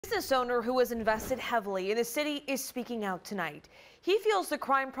Business owner who has invested heavily in the city is speaking out tonight. He feels the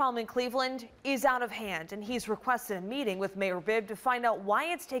crime problem in Cleveland is out of hand, and he's requested a meeting with Mayor Bibb to find out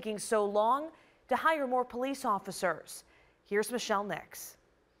why it's taking so long to hire more police officers. Here's Michelle Nix.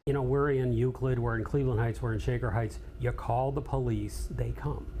 You know, we're in Euclid, we're in Cleveland Heights, we're in Shaker Heights. You call the police, they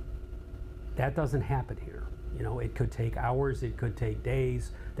come. That doesn't happen here. You know, it could take hours, it could take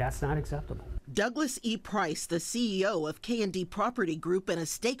days. That's not acceptable. Douglas E. Price, the CEO of K&D Property Group and a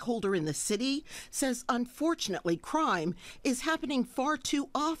stakeholder in the city, says unfortunately crime is happening far too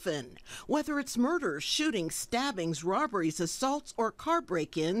often. Whether it's murders, shootings, stabbings, robberies, assaults, or car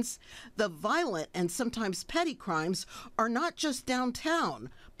break-ins, the violent and sometimes petty crimes are not just downtown,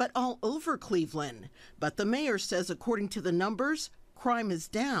 but all over Cleveland. But the mayor says according to the numbers, crime is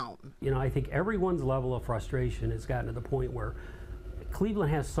down. You know, I think everyone's level of frustration has gotten to the point where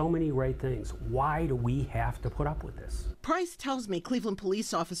Cleveland has so many great things. Why do we have to put up with this? Price tells me Cleveland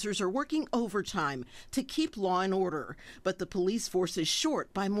police officers are working overtime to keep law and order, but the police force is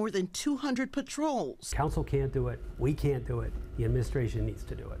short by more than 200 patrols. Council can't do it. We can't do it. The administration needs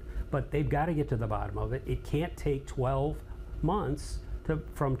to do it. But they've got to get to the bottom of it. It can't take 12 months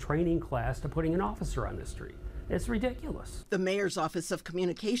from training class to putting an officer on the street. It's ridiculous. The mayor's Office of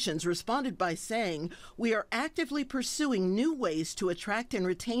Communications responded by saying, "We are actively pursuing new ways to attract and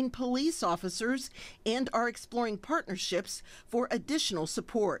retain police officers and are exploring partnerships for additional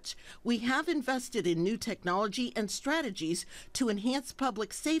support. We have invested in new technology and strategies to enhance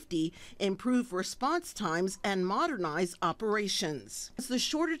public safety, improve response times, and modernize operations." The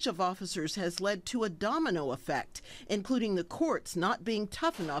shortage of officers has led to a domino effect, including the courts not being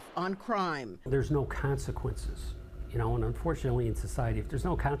tough enough on crime. There's no consequences. You know, and unfortunately in society, if there's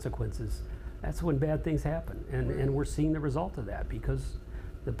no consequences, that's when bad things happen. And we're seeing the result of that because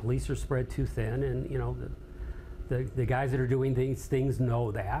the police are spread too thin, and, you know, the guys that are doing these things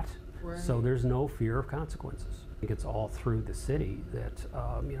know that. Right. So there's no fear of consequences. I think it's all through the city that,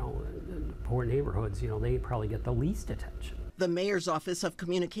 you know, poor neighborhoods, you know, they probably get the least attention. The mayor's Office of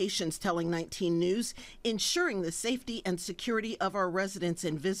Communications telling 19 News, ensuring the safety and security of our residents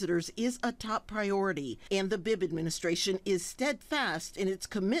and visitors is a top priority, and the Bibb administration is steadfast in its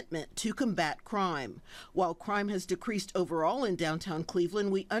commitment to combat crime. While crime has decreased overall in downtown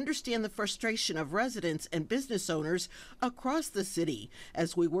Cleveland, we understand the frustration of residents and business owners across the city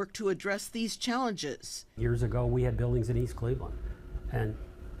as we work to address these challenges. Years ago, we had buildings in East Cleveland, and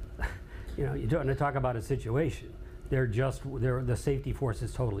you know, you don't want to talk about a situation. The safety force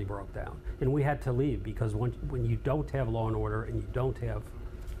is totally broke down. And we had to leave because when you don't have law and order and you don't have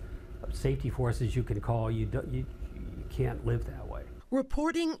safety forces you can call, you can't live that way.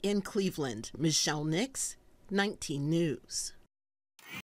 Reporting in Cleveland, Michelle Nix, 19 News.